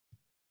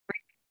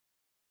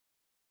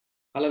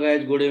Hello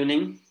guys, good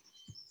evening.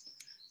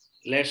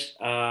 Let's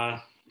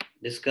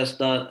discuss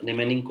the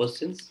remaining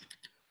questions.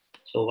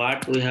 So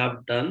what we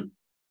have done,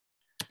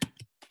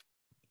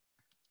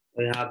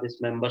 we have this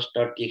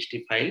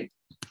members.txt file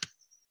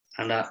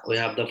and we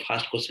have the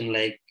first question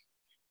like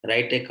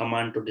write a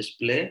command to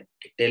display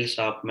details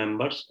of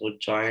members who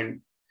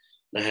joined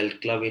the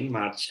health club in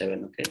March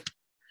 7. Okay.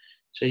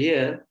 So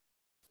here,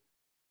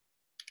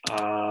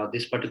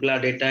 this particular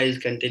data is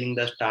containing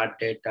the start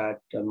date at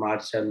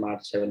March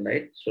 7,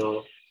 right?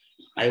 So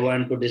I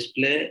want to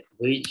display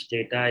which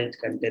data is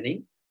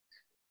containing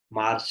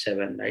March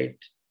 7, right?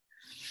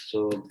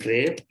 So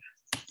grep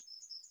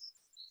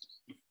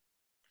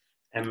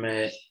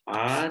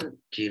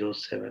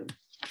MAR07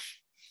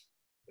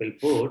 will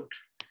put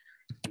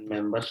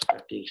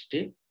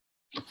members.txt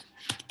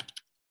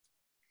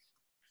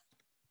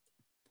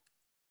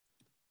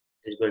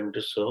is going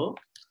to show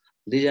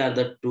these are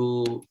the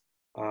two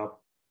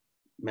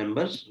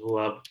members who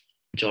have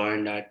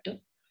joined at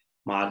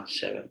March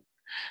 7.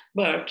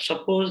 But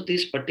suppose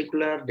this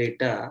particular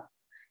data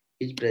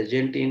is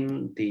present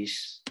in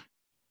this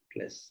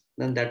place,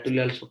 then that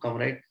will also come,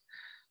 right?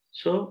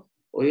 So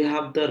we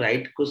have the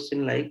right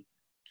question like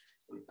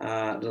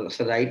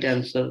so right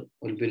answer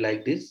will be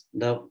like this.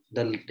 The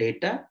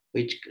data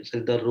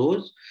the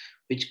rows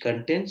which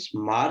contains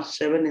March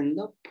 7 in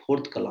the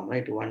fourth column,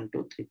 right? 1,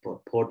 2, 3,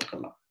 4, fourth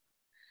column.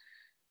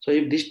 So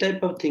if this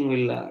type of thing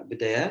will be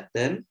there,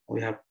 then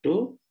we have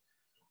to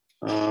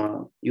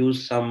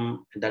use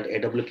some that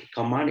AWK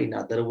command in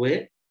other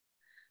way.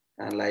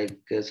 Like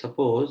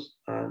suppose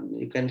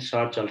you can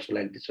search also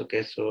like this.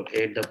 Okay, so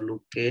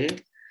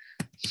AWK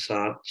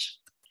search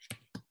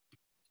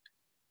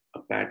a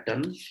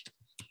pattern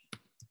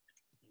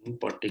in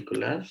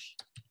particular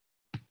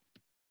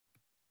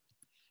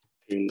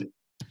field.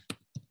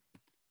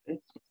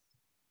 Okay.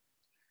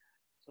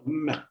 So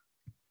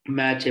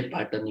match a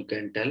pattern, you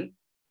can tell.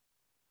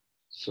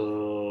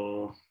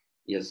 So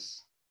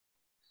yes,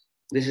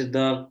 this is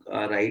the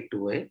right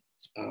way.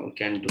 We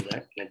can do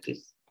that like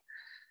this.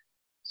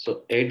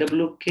 So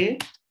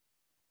AWK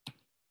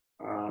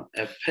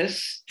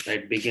FS,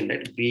 right, begin,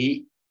 right,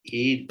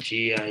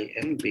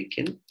 BEGIN,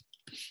 begin,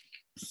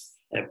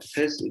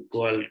 FS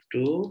equal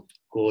to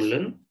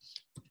colon,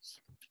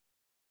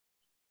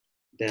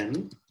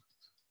 then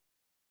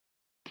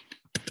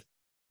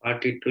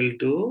what it will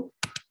do,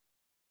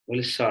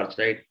 will search,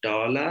 right,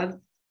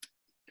 $4,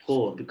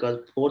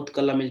 because fourth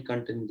column is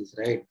containing this,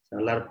 right,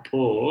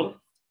 $4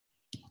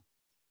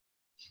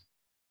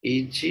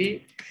 EG,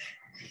 it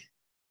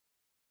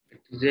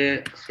is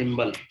a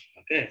symbol,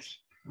 okay,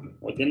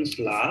 within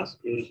slash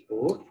you will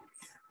put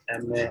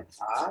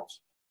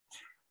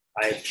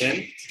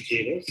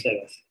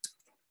MAR-07,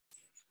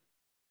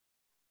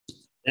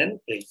 then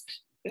print,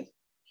 okay,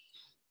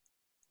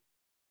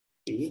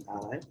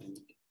 PINT.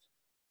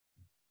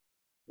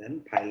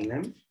 Then file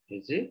name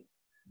is a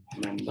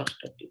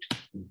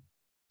members.txt.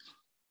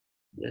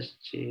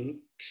 Just check.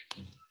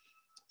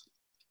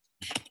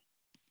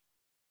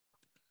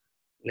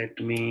 Let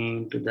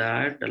me do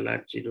that.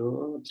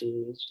 $0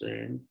 this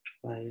rent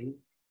file.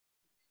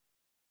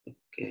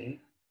 Okay.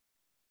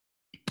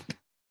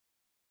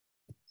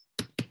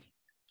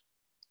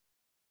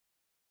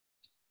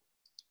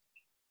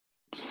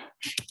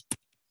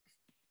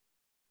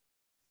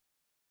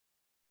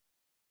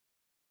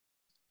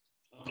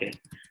 Okay.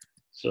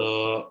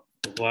 So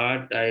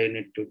what I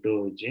need to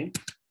do is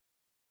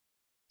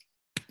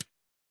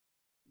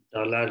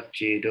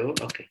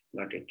 $0. Okay,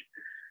 got it.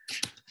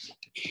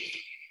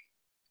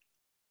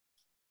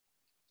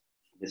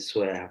 This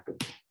way I have to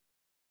do.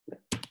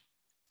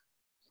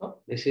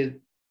 So this is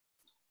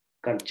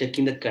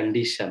checking the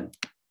condition.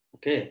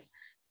 Okay.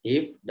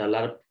 If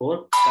 $4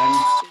 contains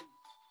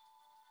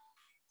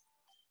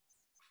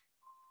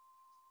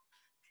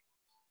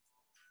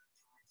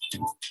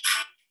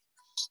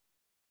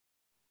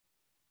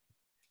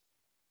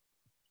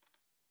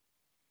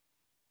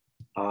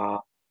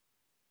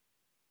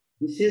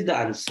this is the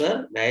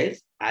answer,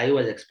 guys. I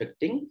was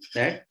expecting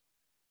that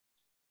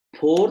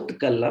fourth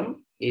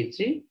column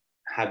is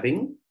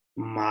having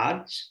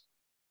March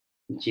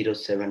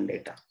 07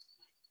 data.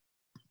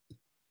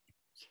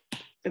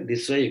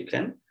 This way you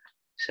can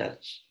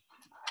search.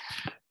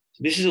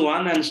 This is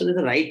one answer, is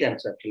the right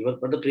answer.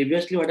 But the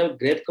previously whatever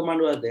grep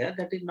command was there,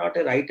 that is not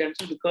a right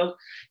answer, because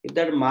if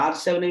that March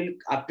 7 will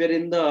appear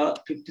in the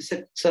 50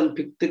 section,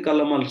 50th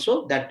column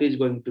also, that is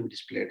going to be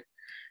displayed.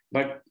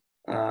 But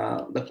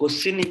the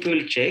question, if you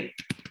will check,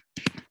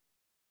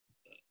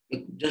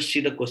 just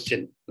see the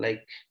question,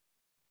 like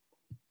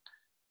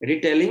it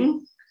is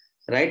telling,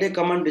 write a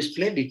command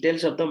display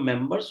details of the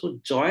members who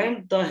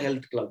joined the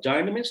health club.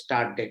 Joined means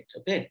start date,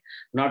 okay,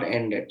 not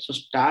end date. So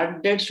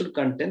start date should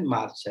contain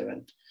March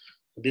 7.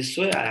 This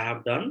way I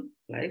have done,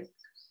 like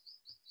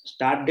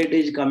start date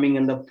is coming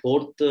in the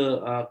fourth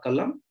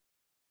column.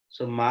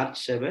 So March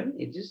 7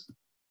 it is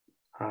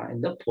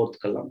in the fourth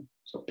column.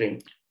 So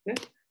print. Okay.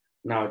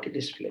 Now it is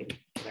displaying.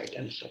 Right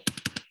answer.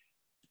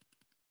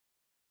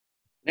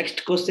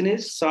 Next question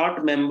is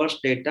sort members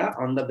data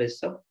on the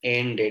basis of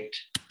end date.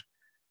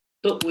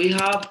 So we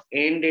have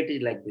end date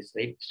is like this,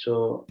 right?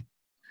 So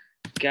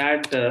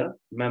cat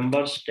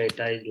members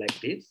data is like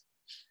this.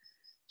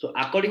 So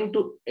according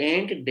to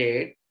end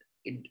date,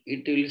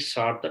 it will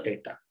sort the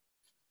data.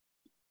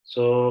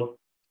 So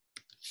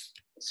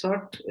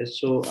sort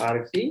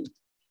SORT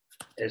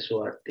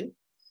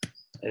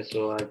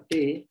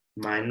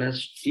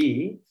minus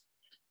T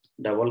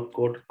double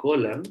quote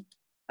colon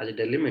as a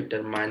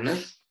delimiter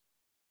minus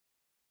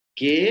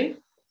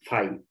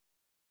K5.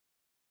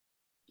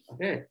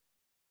 Okay.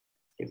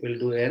 If we'll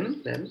do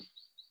N, then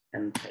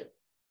N5.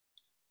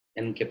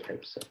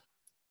 NK5. So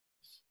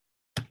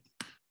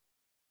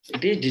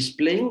it is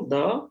displaying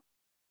the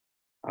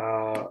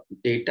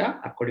data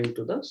according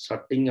to the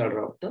sorting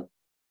order of the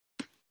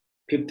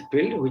fifth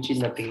field, which is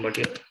nothing but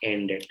your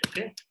end date.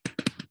 Okay.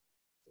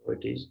 So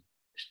it is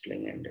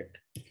displaying end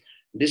date.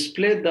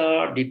 Display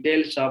the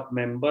details of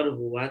member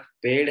who has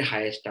paid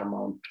highest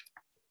amount.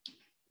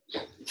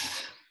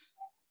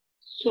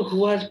 So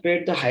who has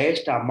paid the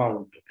highest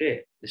amount?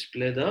 Okay.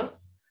 Display the,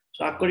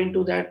 so according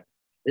to that,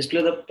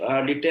 display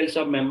the details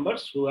of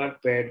members who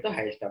have paid the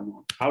highest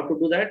amount. How to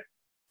do that?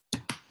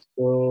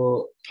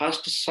 So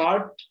first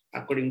sort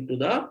according to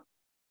the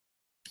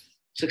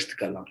sixth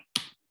column.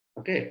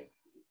 Okay.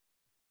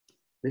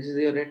 This is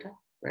your data,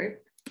 right?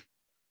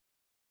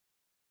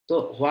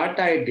 So what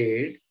I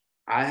did,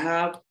 I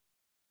have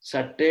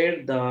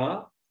sorted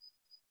the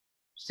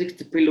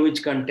sixth field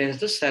which contains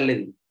the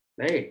salary,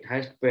 right?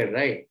 Highest paid,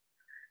 right?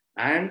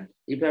 And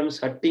if I'm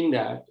sorting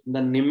that in the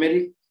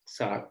numeric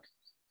sort,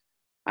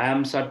 I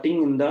am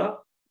sorting in the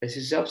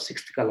basis of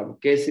sixth column.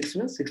 K6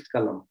 means sixth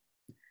column.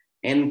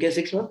 And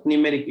K6 means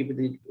numeric. If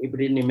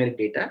it is numeric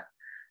data,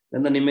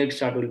 then the numeric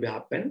sort will be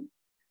happen.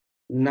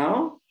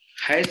 Now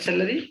highest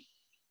salary,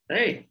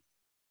 right?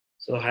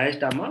 So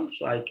highest amount,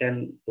 so I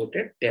can put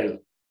it tell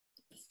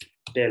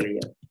here,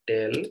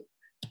 tell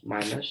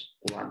minus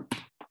 1.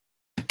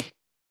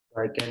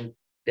 So I can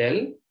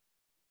tell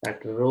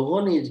that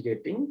Rohan is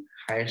getting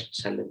highest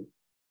salary.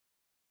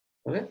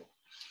 Okay,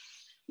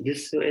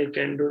 this way you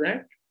can do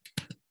that.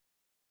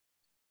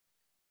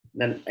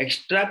 Then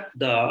extract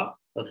the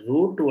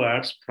root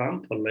words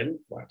from following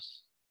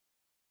words.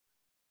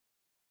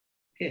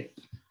 Okay,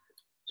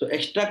 so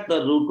extract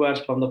the root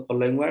words from the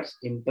following words: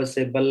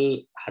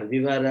 impossible,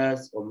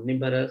 herbivorous,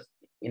 omnivorous,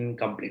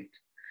 incomplete.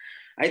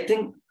 I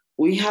think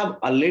we have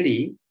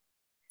already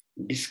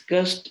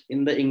discussed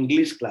in the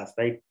English class,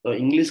 right? So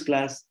English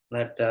class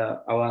that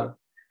our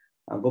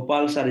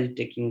Gopal sir is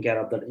taking care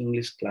of that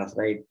English class,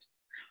 right?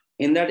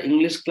 In that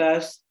English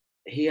class,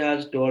 he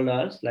has told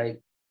us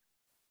like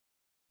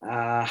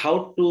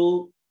how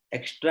to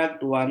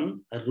extract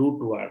one root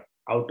word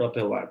out of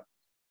a word.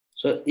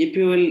 So if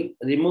you will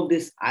remove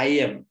this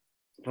IM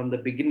from the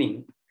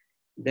beginning,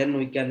 then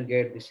we can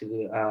get this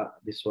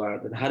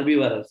word. And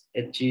herbivorous,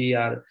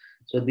 HER.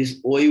 So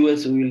this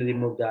OUS we will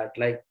remove that.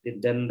 Like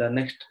then the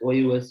next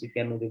OUS you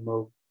can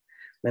remove.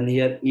 Then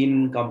here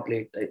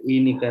incomplete,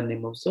 in you can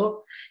remove.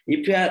 So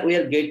if we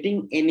are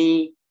getting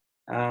any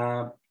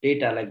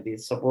data like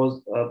this,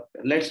 suppose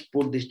let's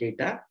put this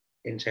data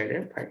inside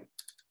a file.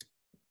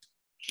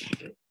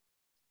 Okay.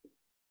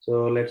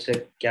 So let's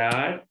say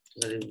cat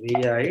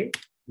vi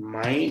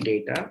my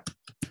data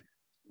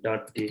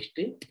dot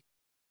txt.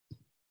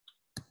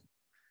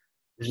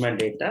 This is my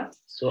data.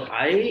 So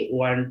I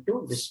want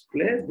to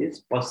display this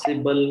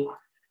possible,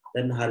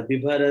 then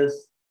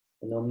herbivorous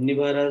and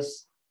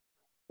omnivorous.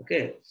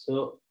 Okay,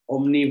 so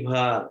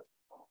omnivore,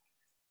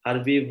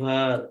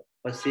 herbivore,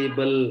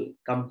 possible,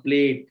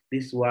 complete.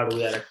 This word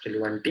we are actually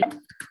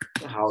wanting.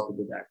 So how to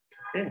do that?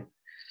 Okay.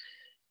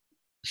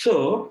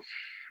 So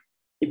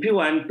if you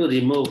want to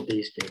remove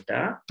this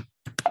data,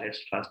 let's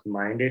first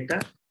my data.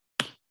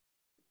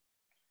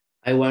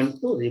 I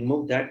want to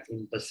remove that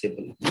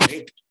impossible,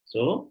 right?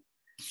 So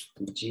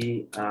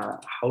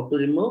how to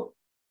remove?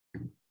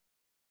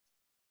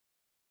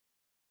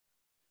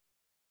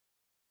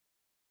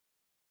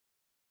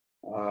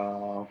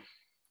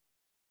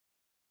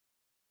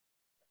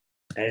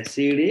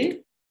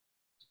 SCD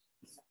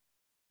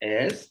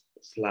S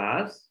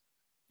slash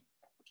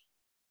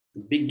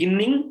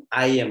beginning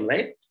IM,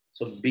 right?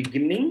 So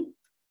beginning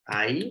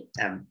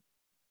IM,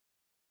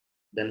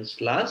 then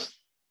slash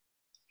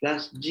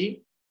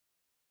G.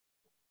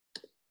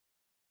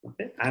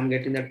 Okay, I'm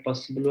getting that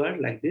possible word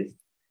like this.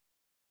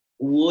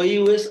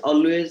 OUS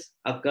always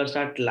occurs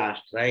at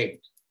last, right?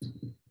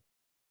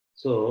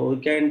 So we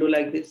can do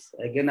like this.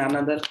 Again,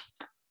 another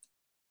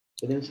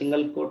within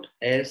single quote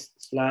S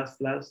slash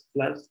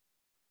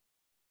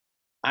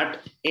at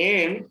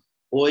end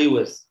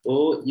OUS.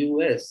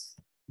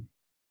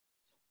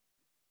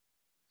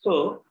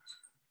 So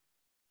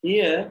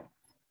here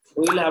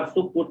we will have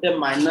to put a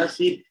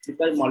minus E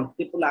because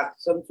multiple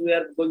actions we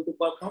are going to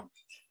perform.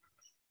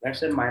 Let's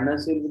say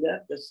minus will be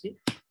there. Let's see.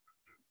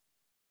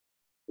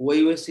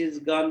 OUS is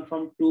gone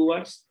from two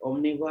words: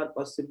 omnivore,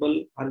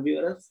 possible,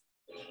 herbivorous,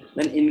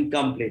 then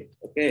incomplete.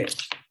 Okay.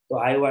 So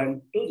I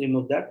want to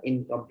remove that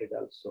incomplete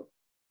also.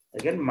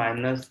 Again,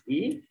 minus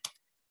E.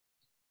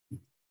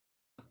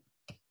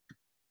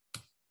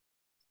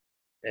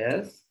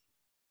 Yes.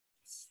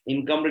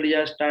 Incomplete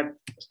is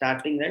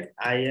starting, right?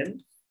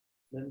 IN.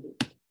 Then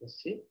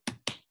let's see.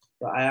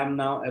 So I am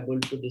now able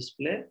to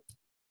display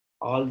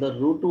all the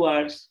root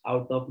words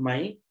out of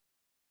my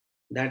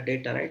that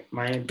data, right?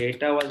 My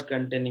data was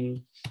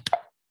containing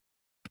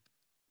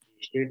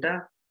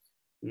data.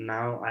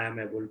 Now I am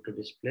able to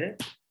display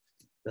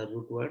the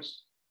root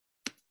words,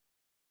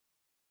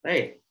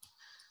 right?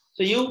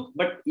 So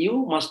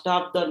you must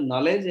have the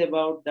knowledge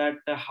about that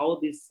how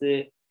this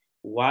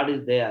word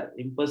is there,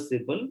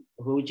 impossible,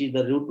 which is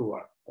the root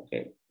word.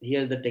 Okay,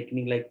 here's the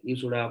technique. Like you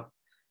should have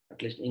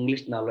at least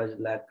English knowledge,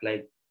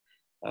 like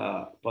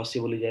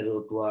possible is a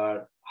root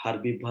word,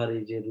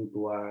 herbivore is a root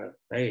word,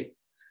 right?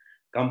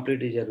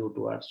 Complete is a root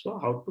word. So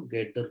how to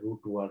get the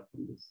root word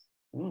from this?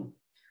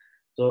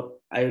 So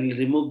I will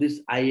remove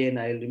this IN,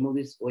 I will remove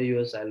this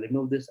OUS, I will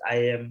remove this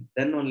IM,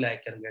 then only I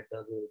can get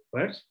the root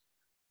words.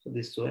 So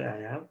this way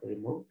I have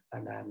removed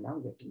and I am now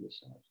getting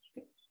this.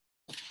 Okay.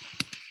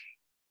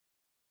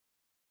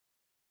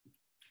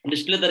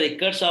 Display the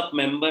records of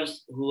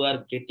members who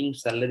are getting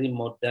salary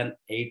more than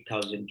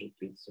 8,000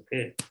 rupees.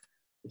 Okay.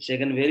 It's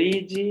again very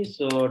easy.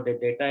 So the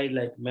data is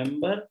like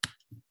member.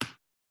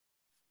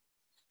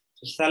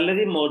 So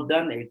salary more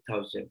than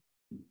 8,000.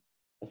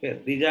 Okay.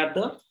 These are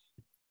the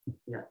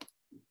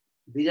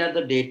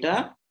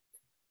data.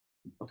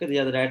 Okay. These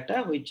are the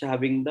data which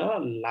having the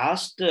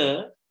last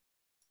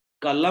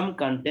column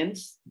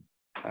contains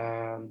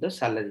the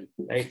salary,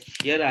 right?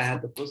 Here I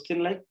have the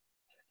question like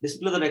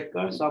display the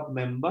records of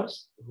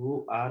members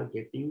who are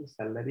getting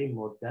salary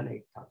more than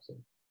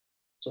 8,000.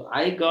 So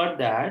I got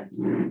that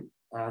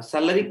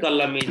salary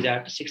column is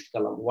at sixth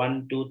column,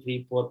 1, 2,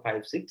 3, 4,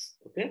 5, 6.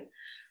 Okay.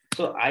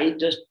 So I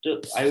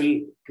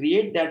will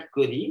create that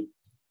query,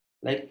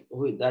 like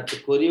that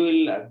query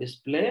will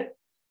display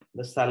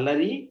the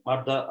salary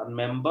or the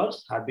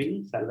members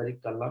having salary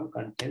column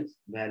contains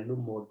value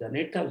more than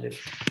 8,000.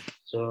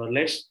 So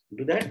let's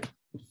do that.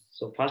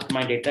 So first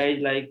my data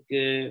is like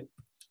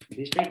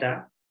this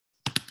data.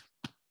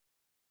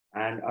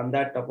 And on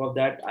that top of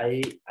that,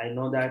 I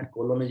know that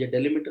colon is a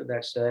delimiter.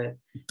 That's a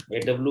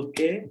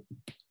AWK.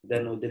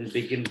 Then within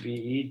begin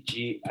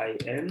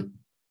BEGIN.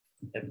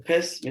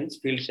 FS means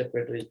field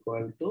separator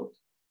equal to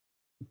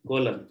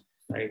colon,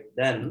 right?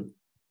 Then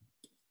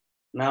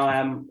now I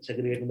am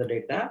segregating the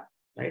data,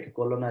 right?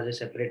 Colon as a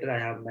separator. I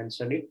have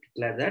mentioned it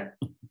like that.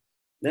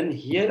 Then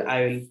here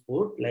I will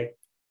put like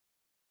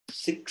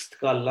sixth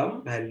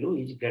column value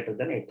is greater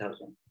than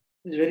 8,000.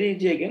 It's very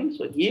easy again.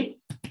 So if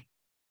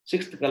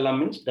sixth column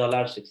means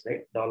 $6,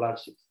 right?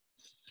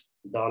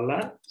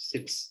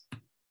 $6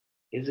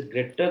 is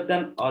greater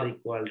than or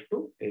equal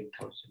to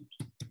 8,000.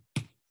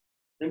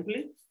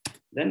 Simply,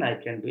 then I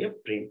can do a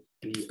print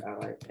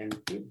 $0.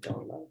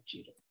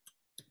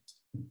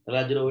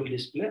 $0 will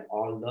display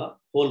all the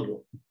whole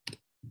row.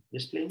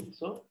 Displaying.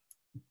 So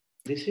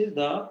this is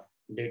the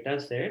data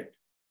set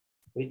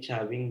which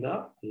having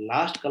the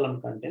last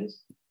column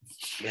contains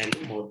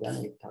value more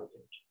than 8,000.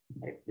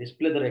 Right?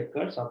 Display the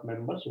records of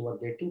members who are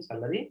getting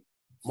salary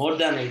more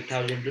than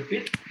 8,000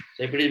 rupees.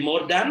 So if it is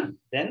more than,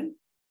 then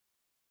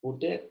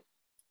put a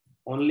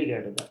only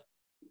greater than.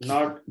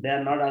 They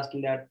are not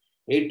asking that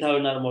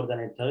 8,000 or more than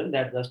 8,000. They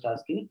are just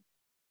asking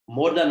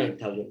more than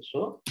 8,000.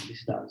 So this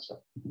is the answer.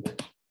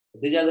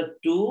 These are the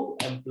two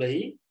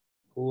employees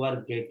who are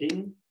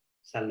getting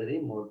salary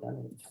more than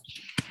 8,000.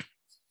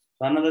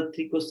 So another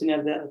 3 questions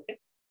are there. Okay.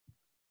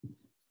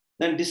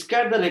 Then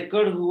discard the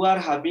record who are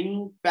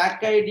having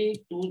pack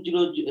ID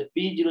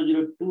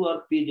P002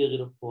 or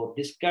P004.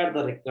 Discard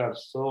the record.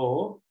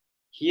 So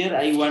here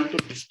I want to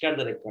discard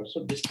the record.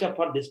 So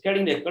for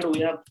discarding record,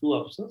 we have 2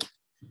 options.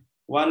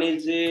 One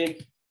is a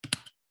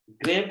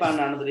grape and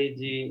another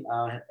is a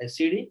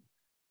SCD.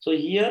 So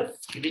here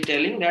it is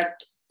telling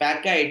that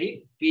pack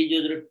ID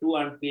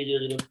P002 and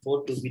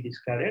P004 to be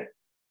discarded.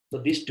 So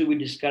this to be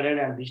discarded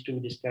and this to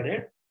be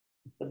discarded.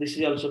 So this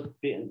is also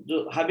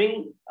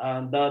having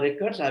the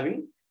records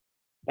having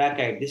pack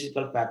ID. This is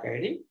called pack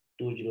ID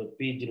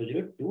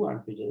P002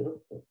 and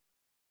P004.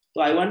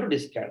 So I want to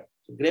discard.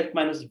 So grep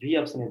minus V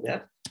option is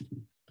there.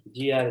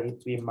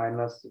 GREP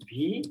minus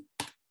V.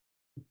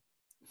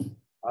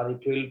 Or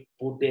it will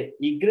put a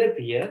E grep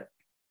here.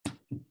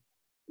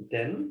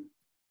 Then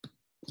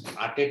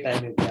at a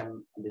time you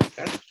can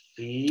discard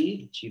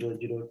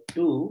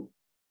P002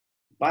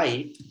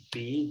 by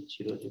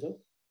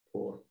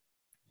P004.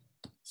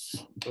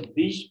 So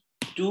these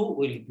 2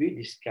 will be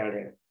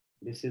discarded.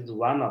 This is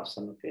one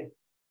option, okay?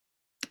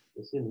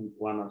 This is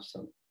one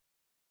option.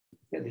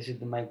 Okay, this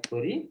is my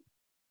query.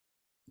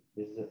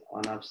 This is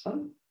one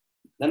option.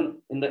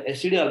 Then in the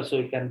SCD also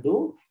you can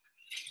do.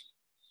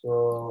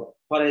 So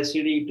for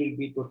SCD it will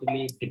be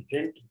totally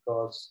different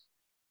because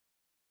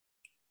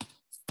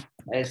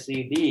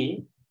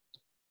SCD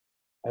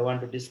I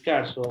want to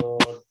discard. So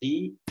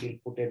D will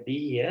put a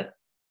D here.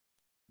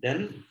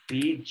 Then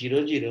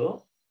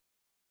P00.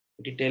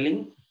 It is telling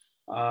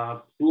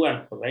 2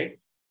 and 4, right?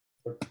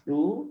 So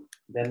 2,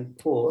 then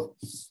 4,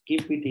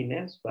 keep it in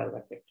a square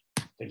bracket.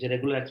 It's a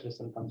regular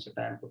expression concept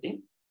I am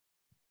putting.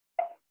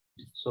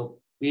 So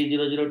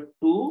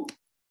P002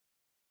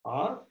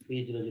 or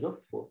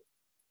P004.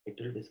 It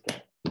will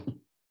describe.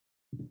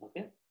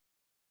 Okay.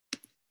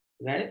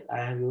 Right? I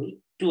have used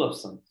two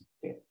options.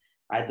 Okay.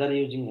 Either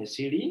using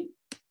SCD.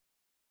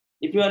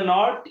 If you are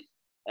not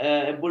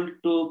able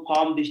to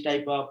form this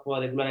type of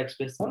regular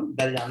expression,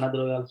 there is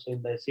another way also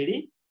in the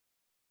SCD.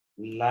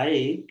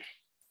 Like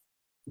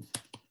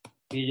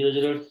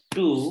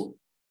P002,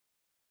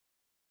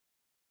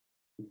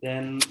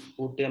 then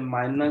put a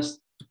minus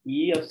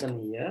E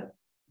option here,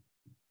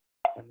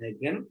 and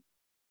again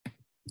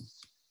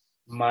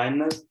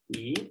minus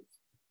E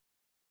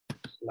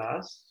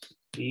plus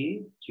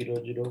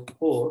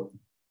P004,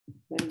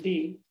 then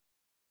D.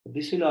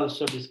 This will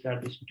also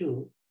discard this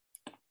 2.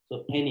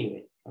 So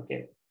anyway,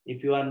 okay.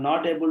 If you are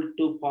not able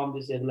to form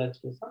this regular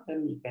expression,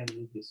 then you can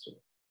use this one.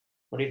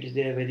 But it is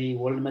a very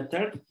old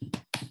method.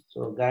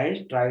 So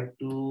guys, try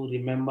to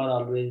remember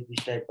always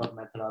this type of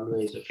method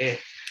always, okay?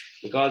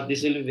 Because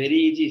this will be very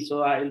easy.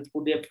 So I will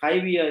put a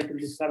 5 here, it will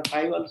discard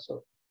 5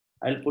 also.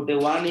 I will put a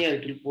 1 here,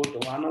 it will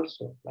put 1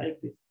 also, like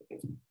this.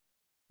 Okay.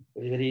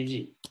 Very, very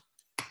easy.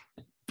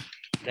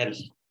 Then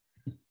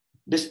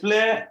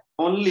display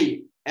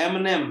only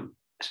name,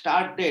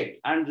 start date,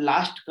 and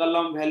last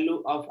column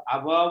value of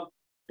above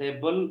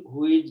table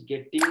who is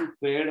getting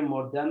paid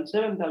more than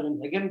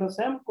 7,000. Again, the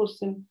same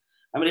question.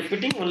 I'm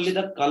repeating, only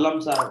the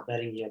columns are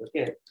varying here.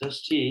 Okay,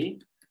 just see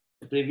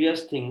the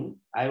previous thing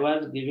I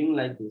was giving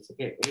like this.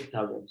 Okay,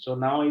 8,000. So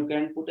now you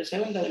can put a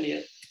 7,000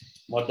 here,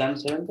 more than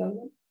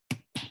 7,000.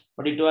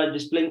 But it was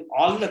displaying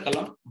all the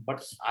column.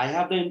 But I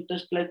have the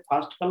interest like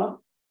first column,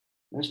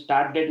 and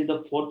start date is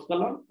the 4th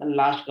column, and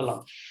last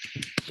column.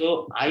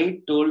 So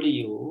I told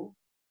you,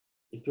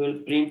 if you will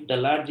print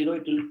 $0,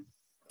 it will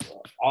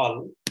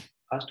all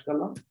first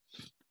column,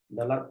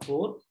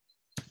 $4,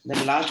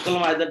 then last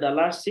column either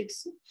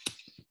 $6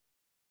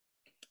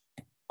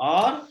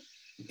 or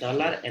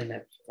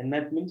 $NF.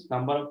 NF means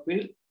number of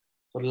field.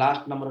 So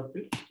last number of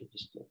field to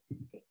display.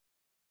 Okay.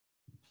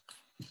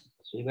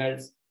 So you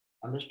guys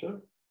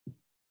understood?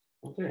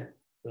 Okay.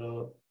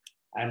 So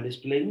I'm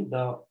displaying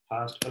the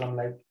first column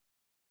like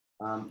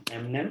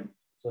mname.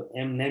 So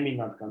mname is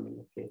not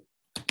coming. Okay.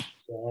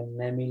 So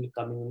mname is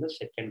coming in the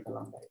second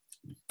column, right?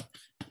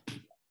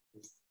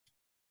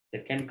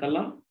 Second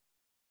column,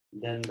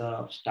 then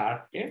the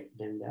start date,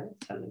 then the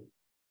salary.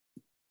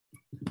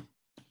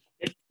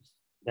 Okay.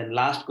 Then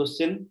last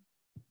question,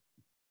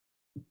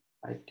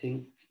 I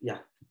think, yeah,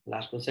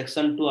 last question.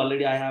 Section 2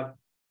 already I have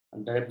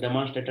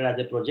demonstrated as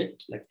a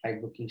project like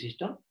flight booking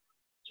system.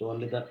 So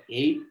only the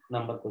 8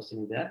 number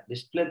question is there.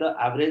 Display the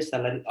average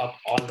salary of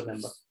all the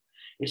members.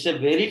 It's a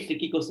very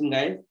tricky question,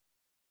 guys.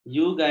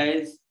 You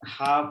guys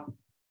have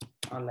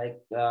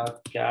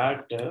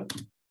cat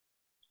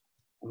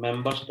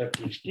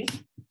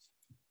members.txt.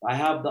 I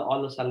have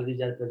all the salaries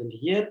are present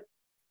here.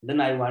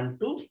 Then I want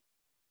to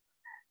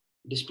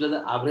display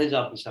the average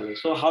of the salary.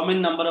 So how many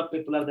number of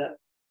people are there?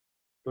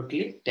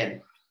 Totally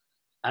 10.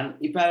 And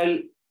if I will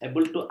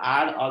able to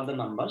add all the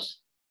numbers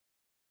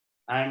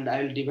and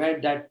I will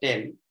divide that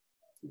 10,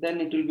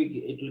 then it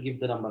will give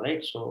the number,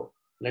 right? So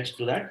let's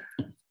do that.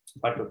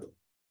 Part 2.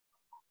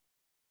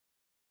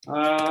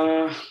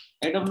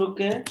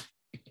 AWK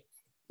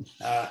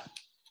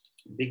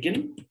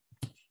begin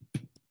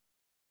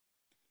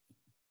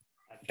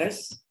attach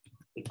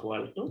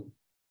equal to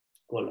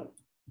colon.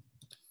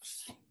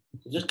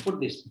 So just put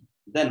this.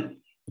 Then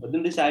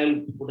within this I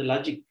will put a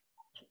logic.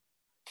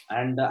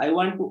 And I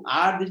want to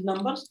add these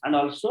numbers and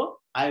also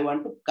I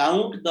want to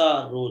count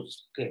the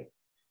rows. Okay.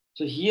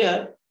 So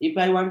here, if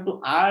I want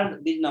to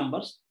add these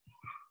numbers,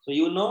 so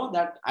you know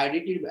that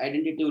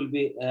identity will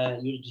be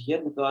used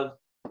here because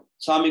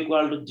sum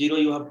equal to 0,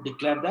 you have to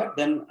declare that.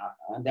 Then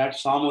that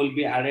sum will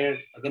be added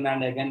again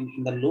and again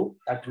in the loop.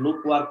 That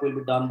loop work will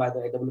be done by the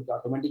AWK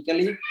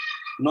automatically.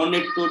 No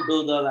need to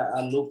do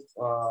the loop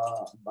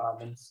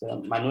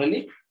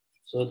manually.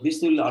 So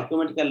this will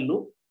automatically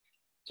loop.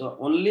 So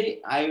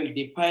only I will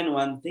define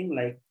one thing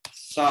like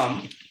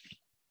sum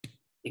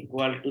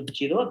equal to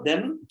 0,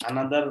 then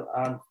another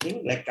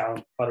thing like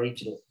count for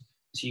each row.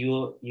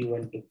 So you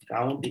want to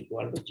count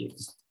equal to 0.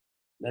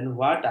 Then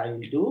what I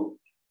will do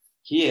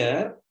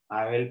here,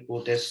 I will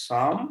put a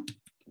sum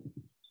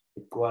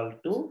equal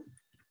to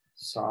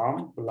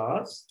sum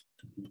plus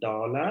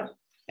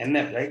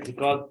 $NF, right?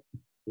 Because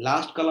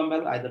last column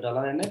value either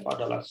 $NF or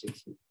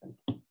 $6.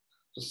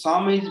 So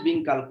sum is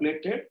being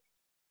calculated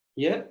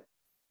here.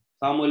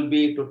 Sum will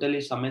be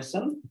totally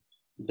summation.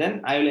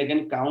 Then I will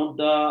again count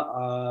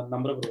the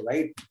number of rows,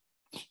 right?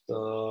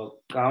 So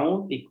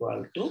count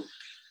equal to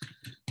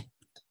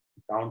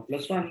count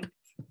plus 1.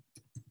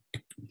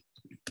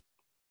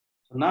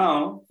 So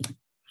now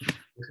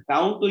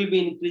count will be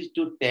increased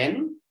to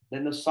 10.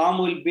 Then the sum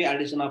will be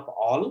addition of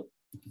all.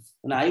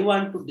 And I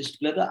want to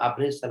display the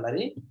average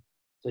salary.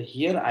 So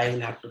here I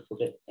will have to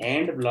put an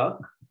AND block.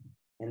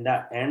 In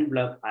the AND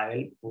block,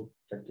 I will put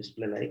the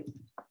display like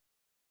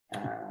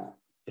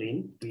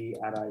print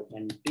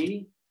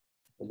PRINT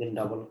within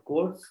double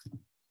quotes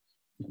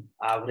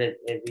average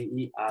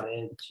AVE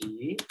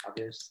RAGE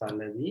average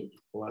salary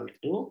equal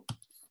to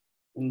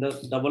in the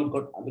double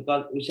quote,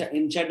 because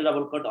inside the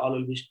double quote all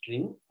will be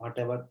string.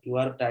 Whatever you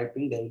are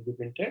typing, they will be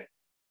printed.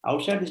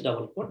 Outside this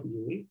double quote,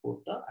 you will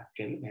put the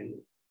actual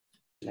value,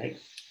 like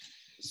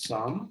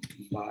sum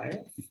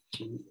by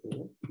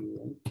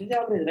GOUN. This is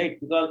average, right?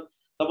 Because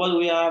suppose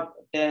we have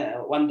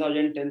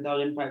 1,000,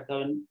 10,000,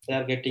 5,000, they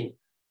are getting.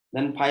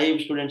 Then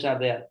 5 students are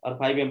there or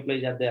 5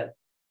 employees are there.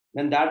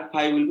 Then that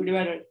 5 will be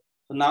divided.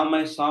 So now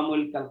my sum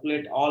will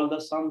calculate all the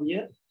sum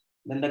here.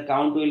 Then the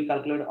count will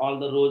calculate all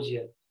the rows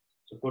here.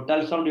 So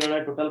total sum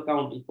divided by total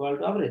count equal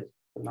to average.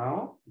 So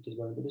now it is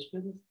going to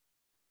display this.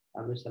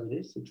 Average salary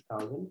is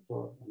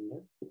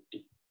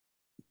 6,450.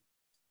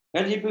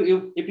 Guys,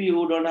 if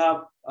you don't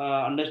have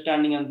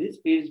understanding on this,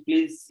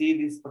 please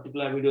see this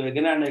particular video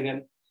again and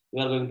again.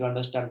 You are going to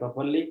understand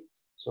properly.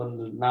 So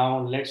now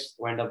let's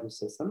wind up this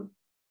session.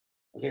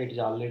 Okay, it is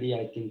already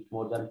I think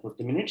more than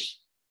 40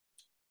 minutes.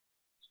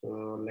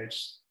 So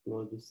let's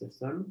close this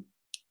session.